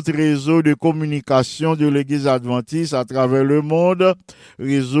autres réseaux de communication de l'Église adventiste à travers le monde,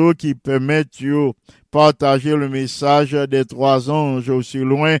 réseaux qui permettent de partager le message des trois anges aussi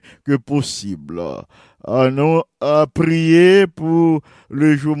loin que possible. Nous prier pour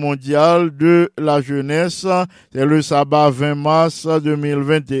le jour mondial de la jeunesse, c'est le sabbat 20 mars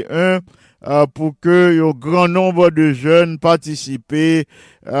 2021, pour que un grand nombre de jeunes participent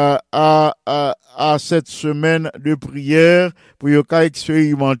à cette semaine de prière pour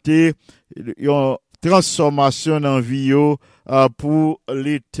expérimenter une transformation en vie pour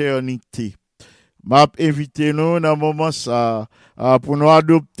l'éternité. M'a invité nous dans moment ça pour nous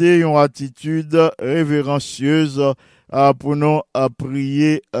adopter une attitude révérencieuse pour nous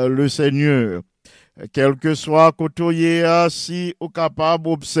prier le Seigneur. Quel que soit côté, si vous capable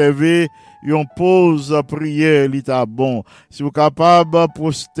d'observer une pause prière, l'état bon. Si vous capable de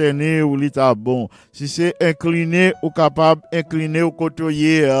prosterner, ou l'état bon. Si c'est incliné, ou capable d'incliner au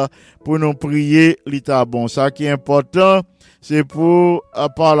côté pour nous prier, l'état bon. Ça qui est important, c'est pour,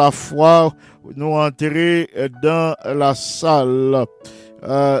 par la foi, nous entrer dans la salle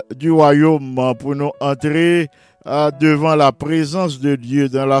du royaume, pour nous entrer devant la présence de Dieu,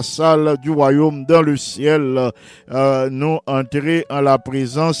 dans la salle du royaume, dans le ciel, nous entrer en la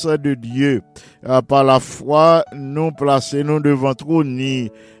présence de Dieu. Par la foi, nous placer nous devant trône,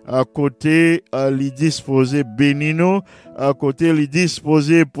 à côté, les disposer, bénis nous, à côté, les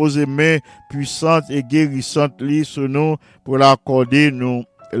disposer, poser main puissante et guérissante, sur nous, pour l'accorder, nous,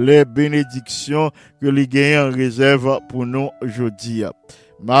 les bénédictions que les gagnants réservent pour nous aujourd'hui.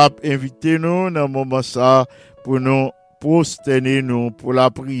 M'a invité nous dans le moment ça, pour nous prosterner nous pour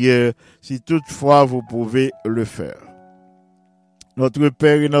la prière, si toutefois vous pouvez le faire. Notre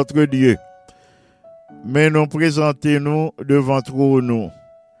Père et notre Dieu, mais nous présentez-nous devant nous,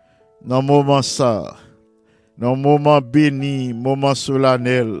 dans le moment ça, dans le moment béni, moment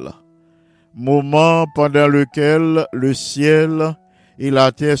solennel, moment pendant lequel le ciel et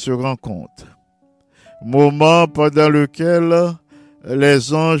la terre se rencontrent, moment pendant lequel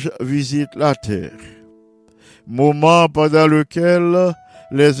les anges visitent la terre, moment pendant lequel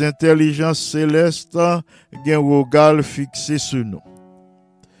les intelligences célestes ont un regard fixé sur nous.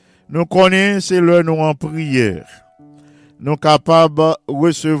 Nous connaissons, c'est le nous en prière. Nous capables de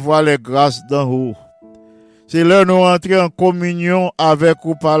recevoir les grâces d'en haut. C'est là nous entrer en communion avec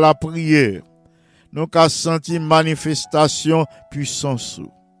vous par la prière. Nous avons senti manifestation puissance.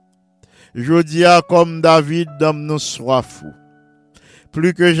 Je dis comme David dans nos soif.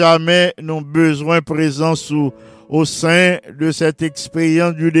 Plus que jamais, nous avons besoin de présence au sein de cette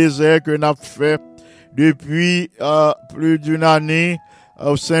expérience du désert que nous avons fait depuis plus d'une année,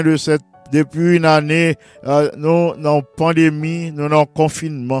 au sein de depuis une année, nous dans pandémie, nous dans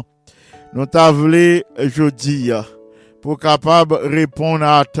confinement. Nous t'avons jeudi pour capable répondre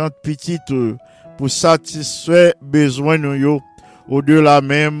à attente petite, pour satisfaire besoin nous au-delà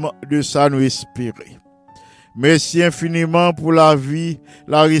même de ça nous espérer. Merci infiniment pour la vie,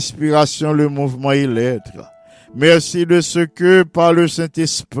 la respiration, le mouvement et l'être. Merci de ce que, par le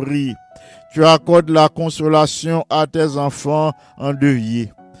Saint-Esprit, tu accordes la consolation à tes enfants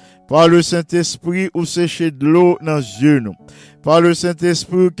endeuillés. Par le Saint-Esprit, ou sécher de l'eau dans les yeux nous. Par le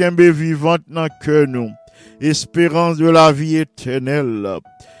Saint-Esprit, qu'un bé vivante dans le cœur nous. Espérance de la vie éternelle.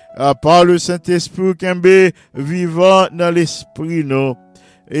 Par le Saint-Esprit, qu'un bé vivant dans l'esprit nous.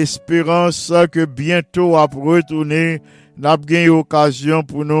 Espérance que bientôt après retourner, nous avons gagné occasion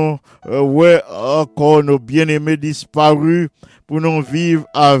pour nous, encore nos bien-aimés disparus, pour nous vivre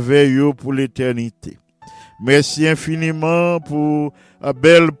avec eux pour l'éternité. Merci infiniment pour la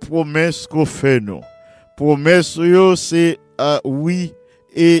belle promesse qu'on fait nous. Promesse c'est oui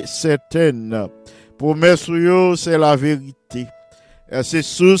et certaine. Promesse c'est la vérité. C'est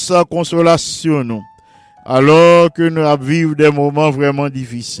source de consolation nous. Alors que nous vivons des moments vraiment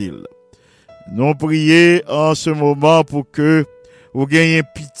difficiles. Nous prions en ce moment pour que vous gagniez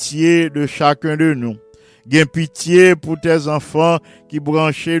pitié de chacun de nous. Gagne pitié pour tes enfants qui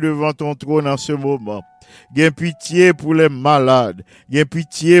branchés devant ton trône en ce moment. Gagne pitié pour les malades. Gagne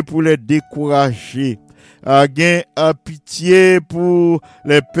pitié pour les découragés. Gagne pitié pour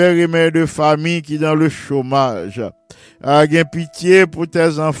les pères et mères de famille qui sont dans le chômage. Gagne pitié pour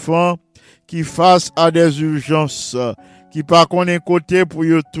tes enfants qui face à des urgences, qui pas connaît côté pour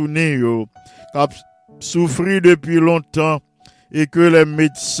y tourner, qui souffert depuis longtemps et que les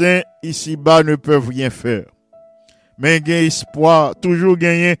médecins ici-bas ne peuvent rien faire. Mais gagne espoir, toujours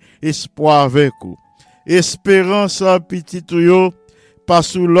gagner espoir avec vous. Espérance petit yo, pas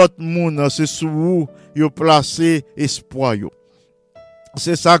sous l'autre monde, c'est sous vous yo placé espoir yo.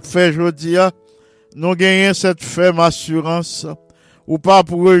 C'est ça que fait aujourd'hui, nous gagnons cette ferme assurance. Ou pas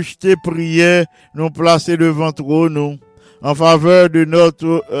pour rejeter prière, nous placer devant trône en faveur de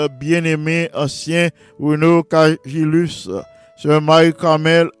notre bien-aimé ancien Renaud Cagilus, Sœur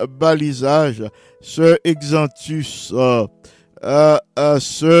Marie-Carmel Balisage, Sœur Exantus,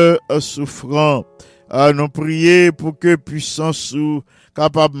 Sœur Souffrant. Nous prier pour que puissance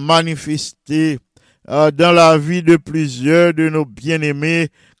capable de manifester dans la vie de plusieurs de nos bien-aimés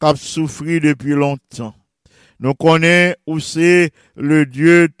qui ont souffert depuis longtemps. Nous connaissons où c'est le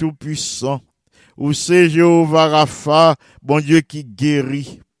Dieu Tout-Puissant, où c'est Jéhovah Rapha, bon Dieu qui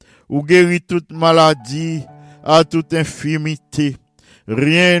guérit, ou guéris toute maladie, à toute infirmité.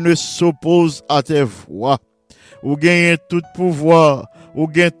 Rien ne s'oppose à tes voies. Ou gagne tout pouvoir, ou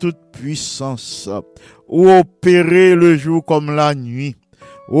gagne toute puissance. Ou opérer le jour comme la nuit.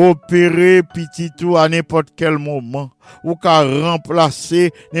 Ou opérer petit tout à n'importe quel moment. Ou qu'à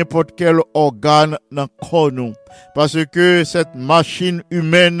remplacer n'importe quel organe dans le corps nous. Parce que cette machine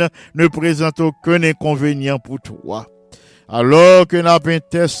humaine ne présente aucun inconvénient pour toi. Alors que nous avons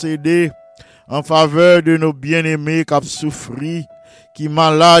intercédé en faveur de nos bien-aimés qui ont souffert, qui sont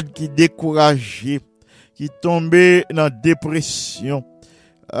malades, qui sont découragés, qui sont tombés dans la dépression,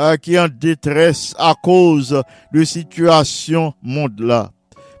 qui sont en détresse à cause de situation monde là.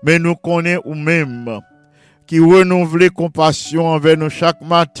 Mais nous connaissons ou même qui renouveler compassion envers nous chaque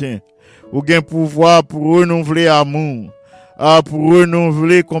matin, ou gain pouvoir pour renouveler amour, pour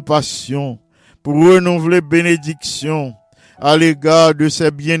renouveler compassion, pour renouveler bénédiction à l'égard de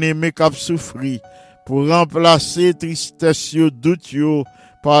ces bien-aimés qui ont souffert, pour remplacer tristesse, doute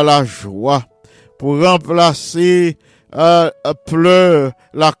par la joie, pour remplacer pleurs,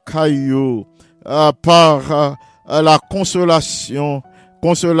 la caillou, par la consolation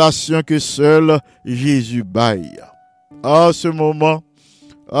que seul Jésus baille. À ce moment,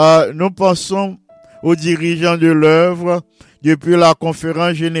 nous pensons aux dirigeants de l'œuvre, depuis la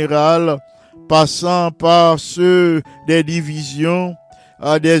conférence générale, passant par ceux des divisions,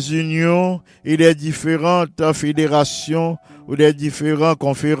 des unions et des différentes fédérations ou des différentes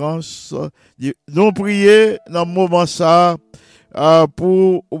conférences. Nous prions dans ce moment ça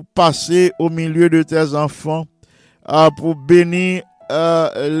pour passer au milieu de tes enfants, pour bénir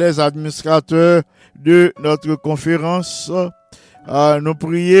les administrateurs de notre conférence. Nous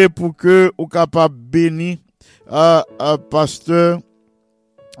prions pour que vous capable bénir pasteur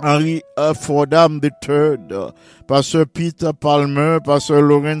Henry Fordham III, pasteur Peter Palmer, pasteur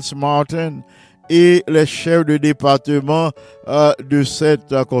Lawrence Martin et les chefs de département de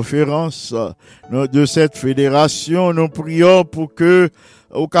cette conférence, de cette fédération. Nous prions pour que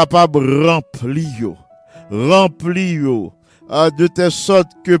vous capable remplir de telle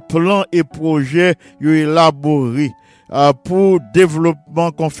sorte que plans et projets soient élaborés pour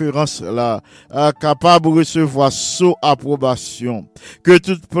développement conférence là, capable de recevoir sous approbation. Que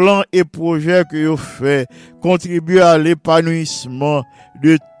tout plan et projet que vous faites contribue à l'épanouissement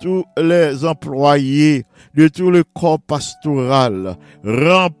de tous les employés, de tout le corps pastoral.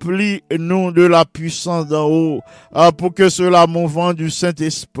 Remplis-nous de la puissance d'en haut, pour que cela mouvant du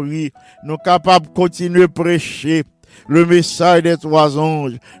Saint-Esprit, nous capables de continuer à prêcher le message des trois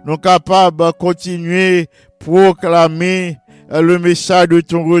anges, nous capables de continuer proclamer le message de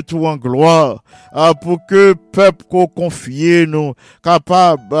ton retour en gloire, pour que peuple qu'on confie nous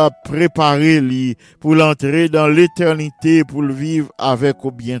capable de préparer lui pour l'entrer dans l'éternité, pour le vivre avec au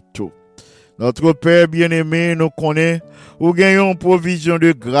bientôt. Notre Père bien-aimé nous connaît, ou gagnons provision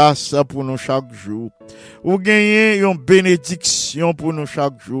de grâce pour nous chaque jour, ou gagnons une bénédiction pour nous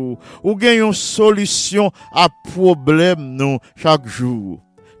chaque jour, ou gagnons solution à problème nous chaque jour.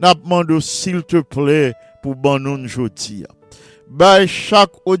 Nous demandons s'il te plaît pour bon nous aujourd'hui. By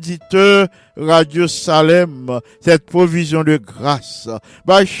chaque auditeur Radio Salem cette provision de grâce.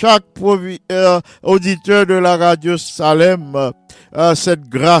 By chaque auditeur de la Radio Salem cette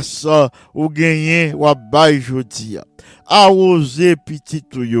grâce ou gagner ou bay aujourd'hui. Arroser petit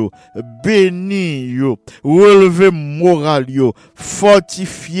yo, béni yo, relever moral yo,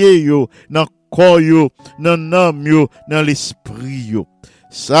 fortifier yo dans corps yo, dans âme yo, dans l'esprit yo.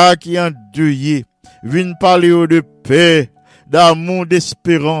 Ça qui endeuillé, viens parler de paix, d'amour,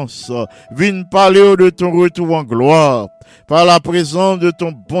 d'espérance. Viens parler de ton retour en gloire, par la présence de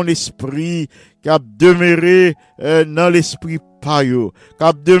ton bon esprit qui a demeuré dans l'esprit payo, qui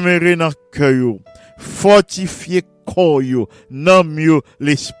a demeuré dans le cœur. Fortifier corps yo, n'âme yo,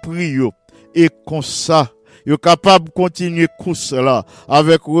 l'esprit yo, et comme ça, yo capable de continuer course là,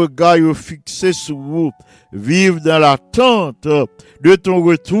 avec regard yo fixé sur vous, vivre dans l'attente de ton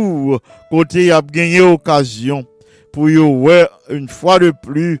retour, côté y a gagné occasion pour yo ouais une fois de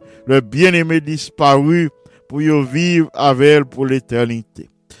plus le bien-aimé disparu, pour yo vivre avec elle pour l'éternité.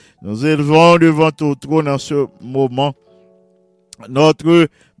 Nous élevons devant ton trône en ce moment notre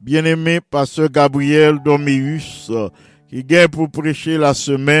bien-aimé pasteur Gabriel Doméus, qui vient pour prêcher la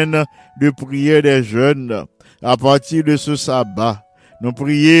semaine de prière des jeunes à partir de ce sabbat. Nous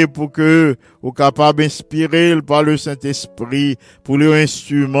prions pour que vous capable d'inspirer par le Saint-Esprit pour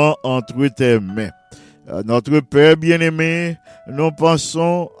l'instrument entre tes mains. Notre Père bien-aimé, nous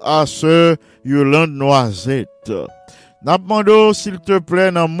pensons à sœur Yolande Noisette. Nous demandons, s'il te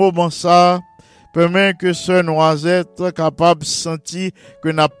plaît, dans un moment ça, permet que ce noisette capable de sentir que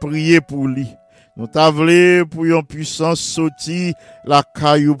n'a prié pour lui. Nous t'avons pour une puissance sortie la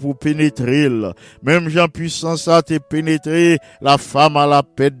caillou pour pénétrer. Même Jean puissance a te pénétré la femme à la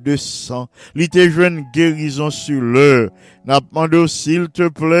pète de sang. Il te joint guérison sur l'heure. N'a demandé s'il te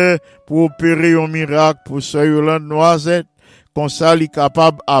plaît pour opérer un miracle pour ce Yolande Noisette. Comme ça, il est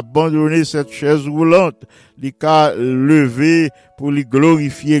capable d'abandonner cette chaise roulante. Il est lever pour lui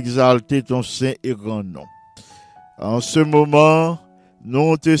glorifier, exalter ton saint et grand nom. En ce moment,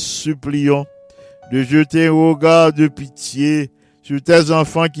 nous te supplions de jeter un regard de pitié sur tes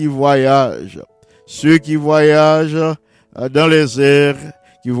enfants qui voyagent, ceux qui voyagent dans les airs,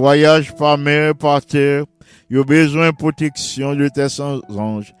 qui voyagent par mer, par terre. Ils ont besoin de protection de tes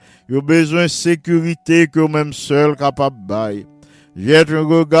anges. Ils ont besoin de sécurité que même seul capable de bailler. Jette un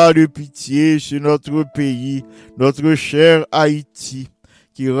regard de pitié sur notre pays, notre cher Haïti,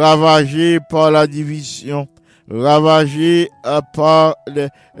 qui est ravagé par la division, ravagé par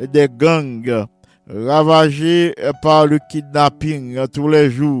des gangs, ravagé par le kidnapping tous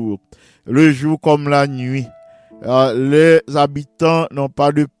les jours, le jour comme la nuit. Les habitants n'ont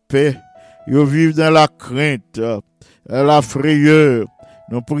pas de paix. Ils vivent dans la crainte, la frayeur.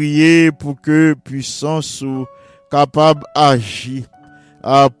 Nous prions pour que puissance soit capable d'agir,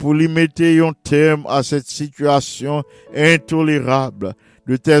 pour lui mettre un terme à cette situation intolérable,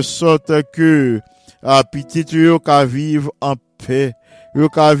 de telle sorte que petit yo ka vivre en paix, yo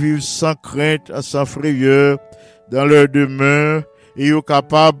ka vivre sans crainte, sans frayeur, dans leur demeure, et yo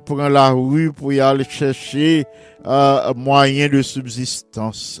capable de prendre la rue pour y aller chercher moyen de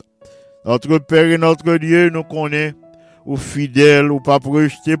subsistance. Notre Père et notre Dieu nous connaît, ou fidèles, ou pas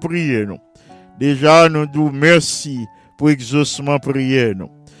projeter prier nous. Déjà, nous disons merci pour exaucement prier nous.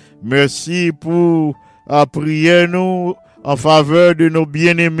 Merci pour prier nous en faveur de nos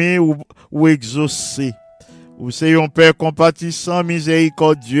bien-aimés ou exaucer. Vous c'est un Père compatissant,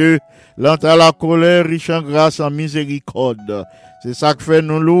 miséricordieux, lent à la colère, riche en grâce, en miséricorde. C'est ça que fait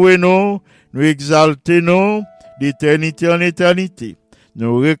nous louer nous exalter nous d'éternité en éternité.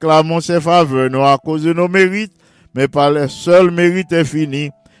 Nous réclamons ses faveurs, non à cause de nos mérites, mais par le seul mérite infini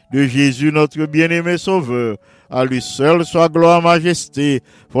de Jésus, notre bien-aimé Sauveur. À lui seul soit gloire, majesté,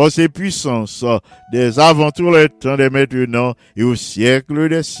 force et puissance, des avant tous les temps, des maintenant et au siècle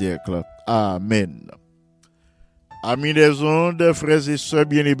des siècles. Amen. Amis des ondes, frères et sœurs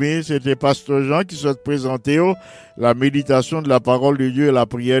bien-aimés, c'était Pasteur Jean qui souhaite présenter la méditation de la parole de Dieu et la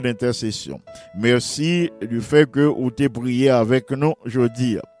prière d'intercession. Merci du fait que vous avez prié avec nous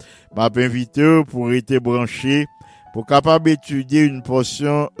aujourd'hui. Je m'invite pour être branché, pour capable d'étudier une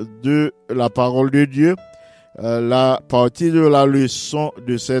portion de la parole de Dieu, la partie de la leçon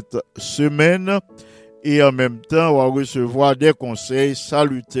de cette semaine, et en même temps, on va recevoir des conseils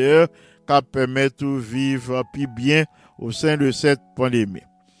salutaires qui permettent de vivre plus bien au sein de cette pandémie.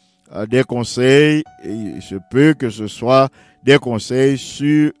 Des conseils, il se peut que ce soit des conseils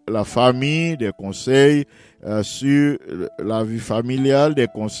sur la famille, des conseils sur la vie familiale, des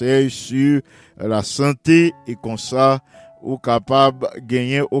conseils sur la santé, et comme ça, ou capable de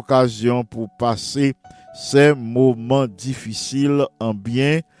gagner occasion pour passer ces moments difficiles en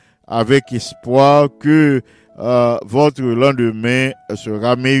bien, avec espoir que votre lendemain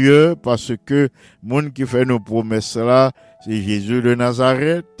sera meilleur, parce que monde qui fait nos promesses là, c'est Jésus de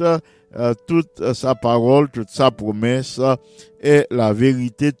Nazareth. Toute sa parole, toute sa promesse est la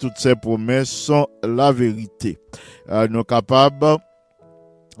vérité. Toutes ses promesses sont la vérité. Nous sommes capables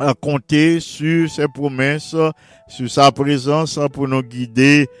de compter sur ses promesses, sur sa présence pour nous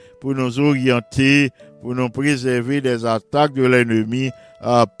guider, pour nous orienter, pour nous préserver des attaques de l'ennemi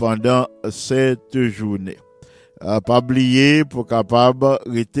pendant cette journée. Pas oublier pour capable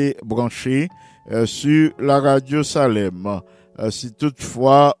rester branché sur la radio Salem. Si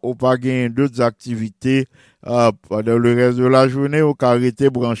toutefois ou pas gagné d'autres activités pendant le reste de la journée, ou qu'à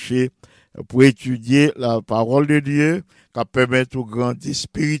rester branché pour étudier la parole de Dieu, qui permet de grandir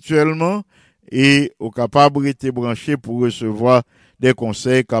spirituellement, et au capable de rester branché pour recevoir des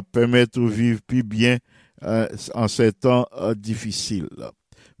conseils qui permettent de vivre plus bien en ces temps difficiles.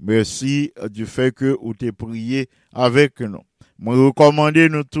 Merci du fait que vous t'es prié avec nous. Moi, recommandez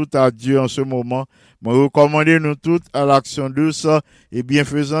nous tout à Dieu en ce moment. Moi, recommandez nous tout à l'action douce et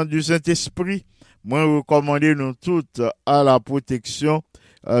bienfaisante du Saint-Esprit. Moi, recommandez nous tout à la protection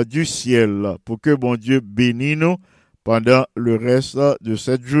du ciel, pour que bon Dieu bénisse nous pendant le reste de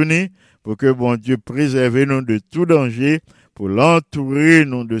cette journée, pour que bon Dieu préserve nous de tout danger, pour l'entourer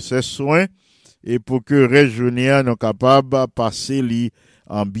nous de ses soins, et pour que reste journée nous capables de passer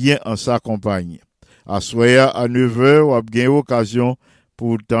en bien en sa compagnie. À soir à 9h, on a bien occasion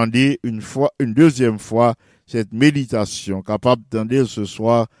pour tendre une deuxième fois cette méditation capable d'entendre ce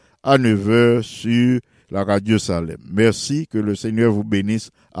soir à 9h sur la radio Salem. Merci, que le Seigneur vous bénisse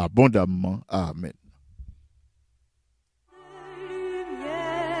abondamment. Amen.